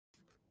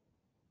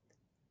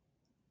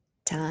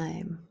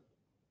Time.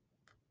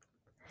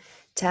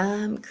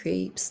 Time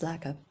creeps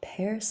like a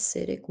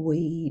parasitic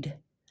weed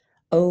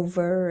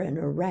over and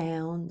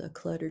around the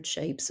cluttered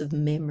shapes of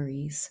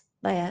memories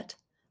that,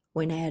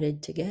 when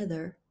added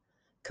together,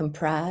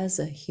 comprise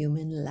a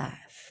human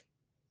life.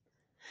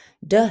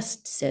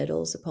 Dust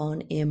settles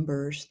upon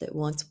embers that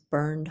once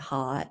burned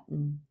hot,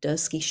 and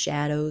dusky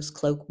shadows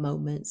cloak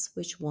moments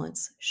which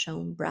once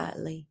shone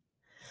brightly.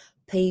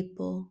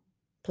 People,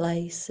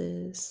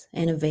 places,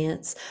 and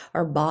events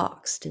are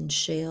boxed and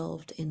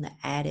shelved in the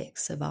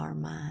attics of our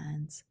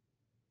minds.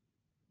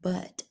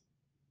 But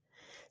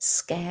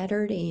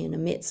scattered in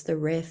amidst the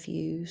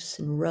refuse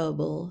and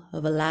rubble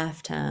of a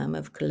lifetime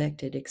of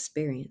collected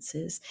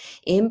experiences,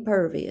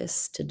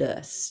 impervious to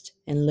dust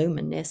and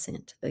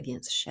luminescent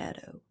against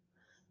shadow,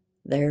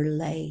 there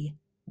lay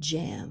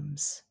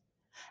gems,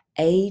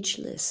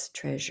 ageless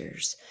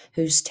treasures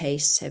whose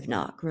tastes have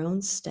not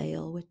grown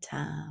stale with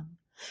time,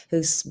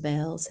 whose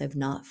smells have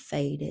not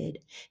faded,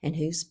 and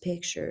whose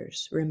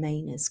pictures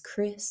remain as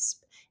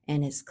crisp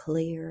and as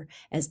clear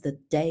as the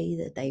day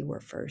that they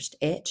were first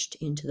etched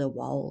into the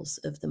walls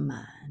of the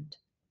mind.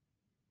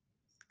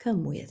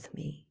 Come with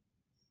me.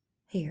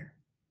 Here,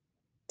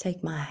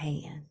 take my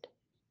hand.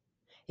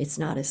 It's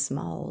not as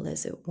small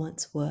as it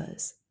once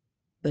was,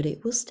 but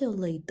it will still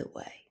lead the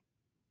way.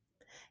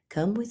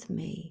 Come with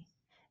me,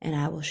 and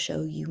I will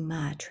show you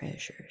my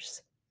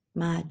treasures,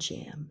 my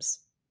gems.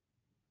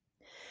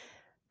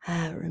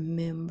 I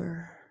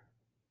remember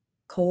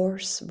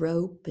coarse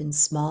rope in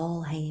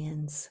small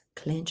hands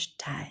clenched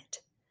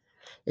tight,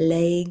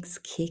 legs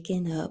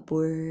kicking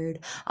upward,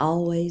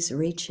 always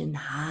reaching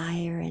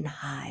higher and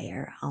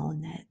higher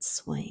on that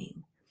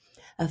swing.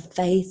 A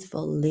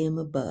faithful limb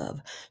above,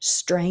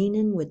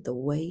 straining with the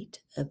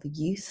weight of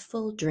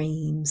youthful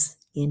dreams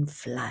in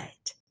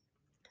flight.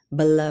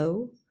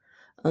 Below,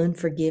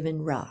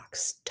 unforgiving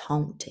rocks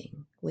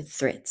taunting with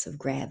threats of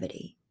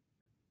gravity.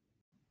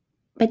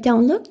 But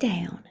don't look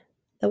down.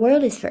 The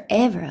world is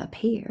forever up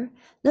here.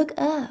 Look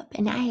up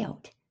and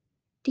out.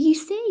 Do you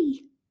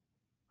see?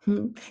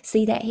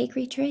 See that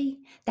hickory tree?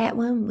 That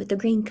one with the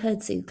green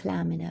kudzu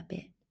climbing up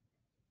it.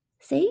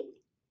 See?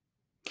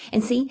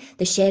 And see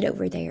the shed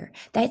over there?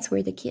 That's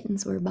where the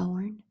kittens were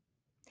born.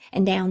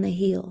 And down the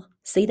hill,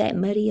 see that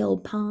muddy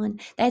old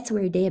pond? That's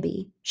where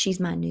Debbie,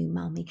 she's my new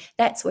mommy,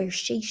 that's where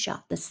she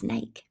shot the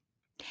snake.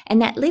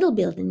 And that little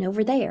building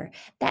over there,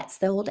 that's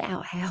the old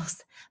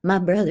outhouse. My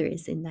brother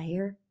is in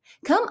there.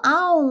 Come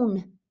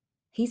on.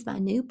 He's my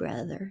new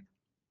brother.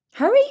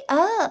 Hurry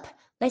up.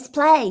 Let's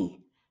play.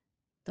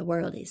 The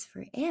world is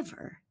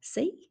forever.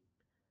 See?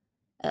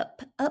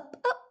 Up, up,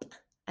 up.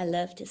 I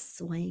love to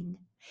swing.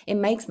 It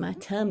makes my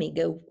tummy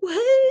go,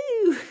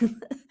 woo.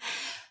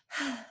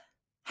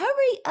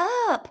 Hurry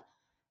up.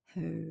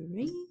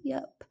 Hurry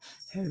up.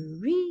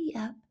 Hurry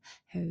up.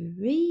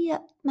 Hurry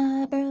up,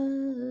 my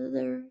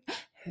brother.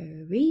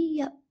 Hurry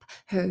up,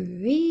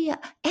 hurry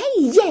up. Hey,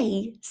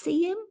 yay!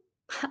 See him?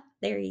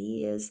 There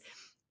he is.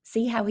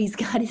 See how he's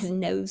got his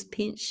nose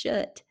pinched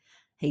shut?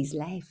 He's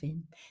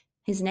laughing.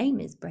 His name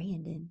is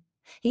Brandon.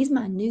 He's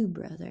my new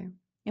brother,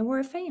 and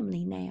we're a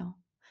family now.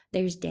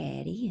 There's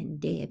Daddy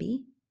and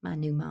Debbie, my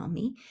new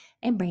mommy,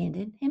 and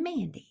Brandon and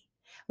Mandy.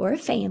 We're a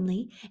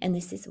family, and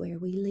this is where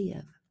we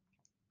live.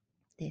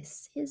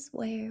 This is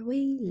where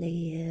we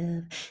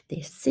live.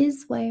 This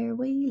is where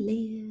we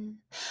live.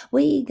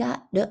 We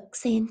got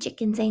ducks and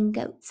chickens and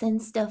goats and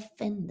stuff,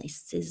 and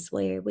this is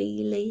where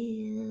we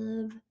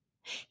live.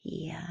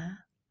 Yeah.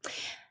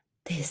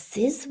 This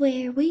is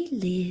where we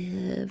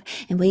live,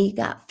 and we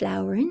got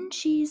Flower, and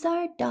she's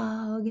our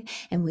dog,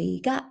 and we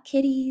got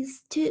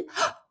kitties too.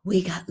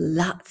 We got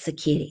lots of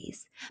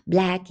kitties,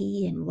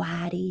 Blackie and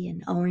Whitey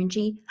and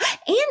Orangey,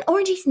 and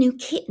Orangey's new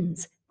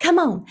kittens. Come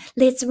on,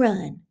 let's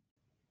run.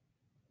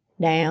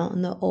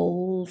 Down the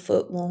old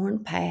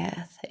foot-worn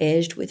path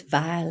edged with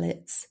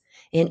violets,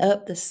 and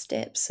up the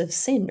steps of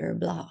cinder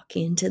block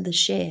into the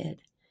shed,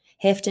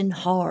 hefting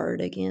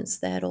hard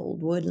against that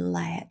old wooden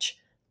latch,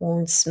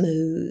 worn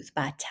smooth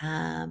by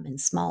time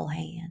and small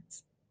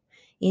hands.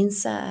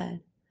 Inside,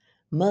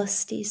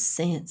 musty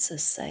scents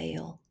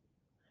assail.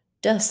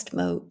 Dust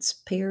motes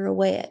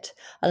pirouette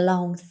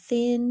along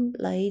thin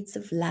blades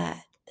of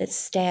light that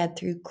stab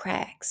through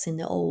cracks in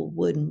the old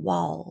wooden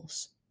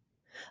walls.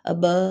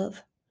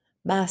 Above,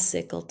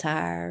 bicycle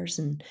tires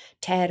and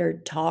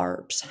tattered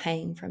tarps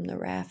hang from the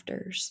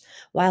rafters,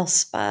 while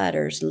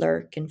spiders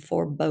lurk in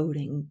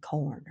foreboding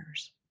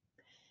corners.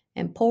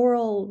 And poor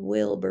old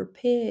Wilbur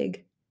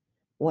Pig,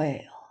 well,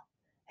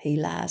 he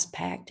lies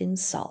packed in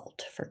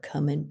salt for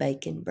coming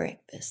bacon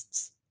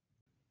breakfasts.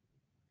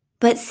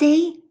 But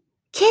see,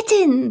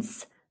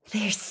 kittens!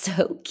 They're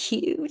so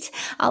cute,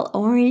 all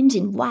orange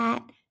and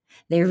white.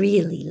 They're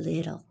really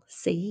little,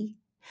 see?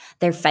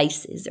 Their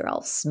faces are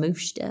all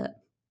smooshed up.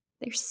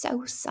 They're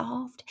so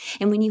soft,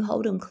 and when you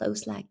hold them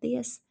close like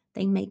this,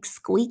 they make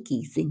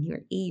squeakies in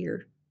your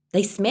ear.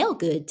 They smell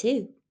good,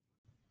 too.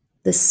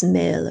 The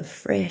smell of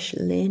fresh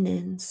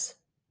linens,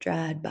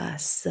 dried by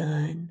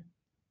sun.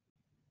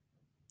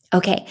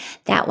 Okay,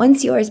 that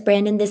one's yours,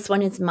 Brandon. This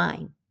one is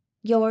mine.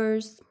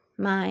 Yours,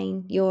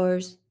 mine,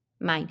 yours,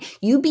 mine.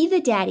 You be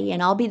the daddy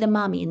and I'll be the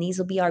mommy, and these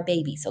will be our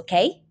babies,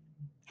 okay?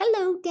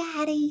 Hello,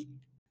 Daddy.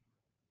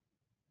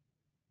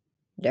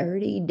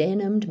 Dirty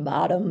denimed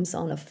bottoms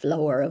on a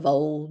floor of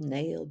old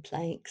nailed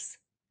planks.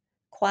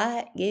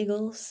 Quiet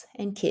giggles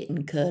and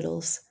kitten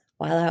cuddles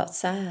while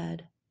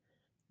outside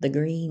the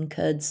green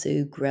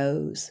kudzu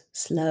grows,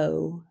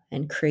 slow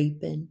and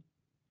creeping.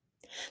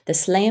 The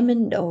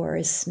slamming door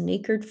as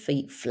sneakered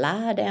feet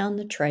fly down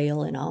the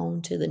trail and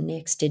on to the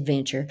next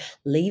adventure,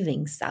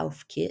 leaving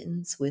soft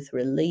kittens with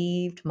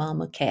relieved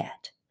mama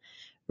cat.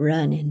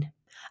 Running,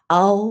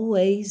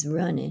 always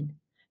running,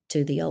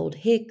 to the old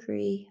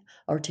hickory,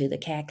 or to the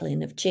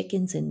cackling of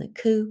chickens in the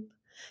coop,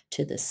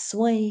 to the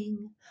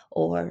swing,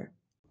 or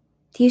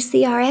do you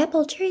see our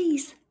apple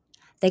trees?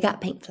 They got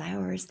pink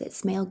flowers that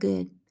smell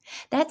good.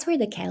 That's where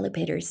the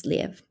caterpillars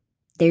live.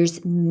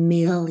 There's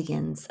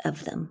millions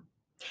of them.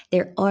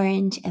 They're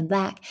orange and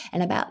black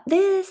and about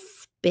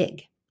this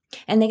big.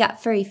 And they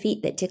got furry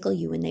feet that tickle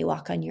you when they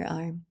walk on your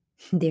arm.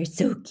 They're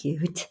so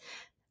cute.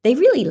 They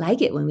really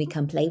like it when we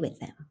come play with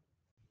them.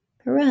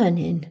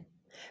 Running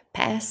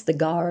past the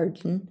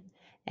garden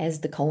as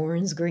the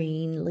corn's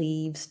green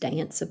leaves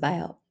dance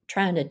about,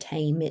 trying to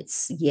tame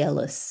its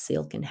yellow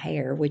silken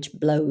hair which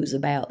blows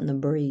about in the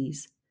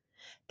breeze.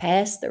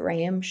 Past the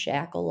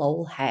ramshackle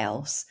old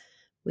house,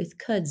 with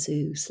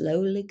kudzu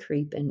slowly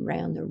creeping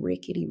round the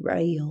rickety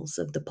rails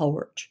of the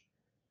porch.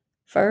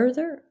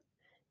 Further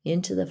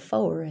into the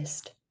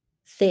forest,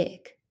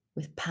 thick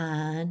with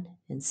pine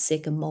and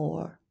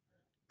sycamore,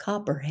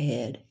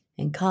 copperhead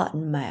and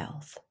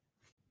cottonmouth.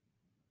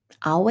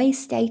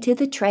 Always stay to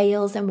the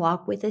trails and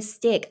walk with a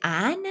stick.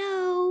 I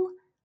know.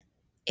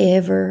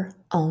 Ever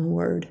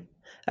onward,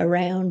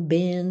 around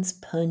bends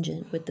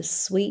pungent with the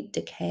sweet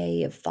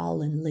decay of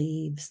fallen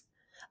leaves,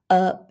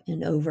 up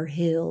and over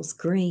hills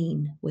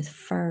green with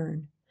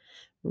fern,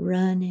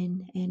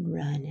 running and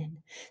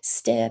running,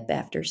 step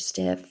after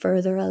step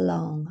further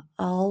along,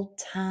 all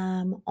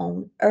time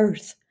on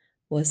earth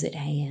was at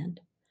hand,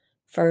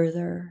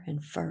 further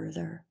and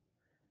further,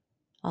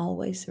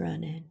 always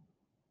running,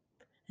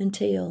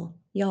 until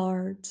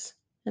yards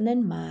and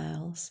then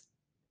miles,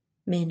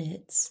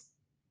 minutes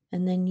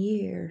and then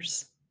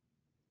years.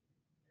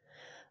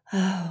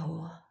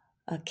 Oh,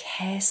 a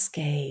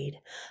cascade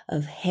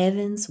of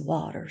heaven's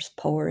waters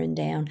pouring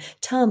down,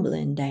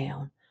 tumbling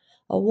down,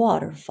 a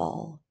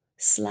waterfall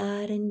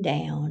sliding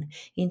down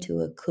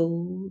into a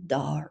cool,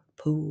 dark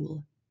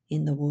pool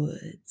in the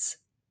woods.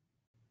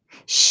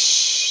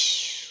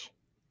 Shh!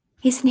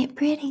 Isn't it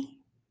pretty?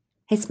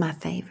 It's my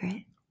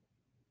favorite.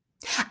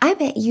 I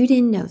bet you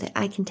didn't know that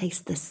I can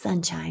taste the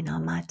sunshine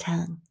on my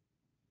tongue.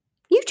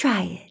 You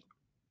try it.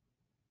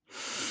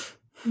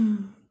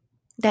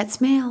 That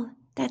smell,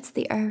 that's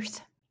the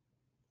earth.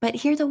 But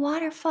hear the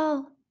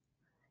waterfall.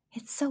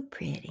 It's so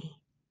pretty.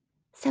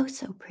 So,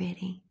 so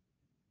pretty.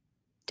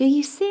 Do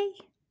you see?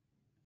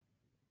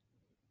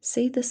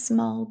 See the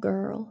small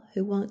girl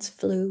who once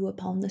flew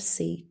upon the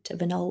seat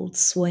of an old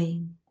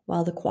swing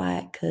while the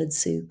quiet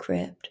kudzu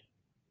crept.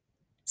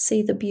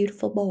 See the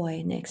beautiful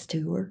boy next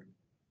to her.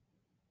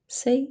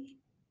 See?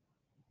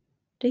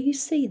 Do you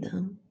see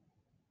them?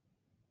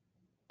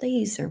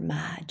 These are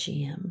my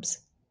gems,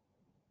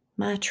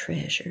 my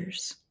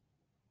treasures.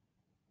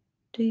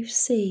 Do you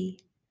see?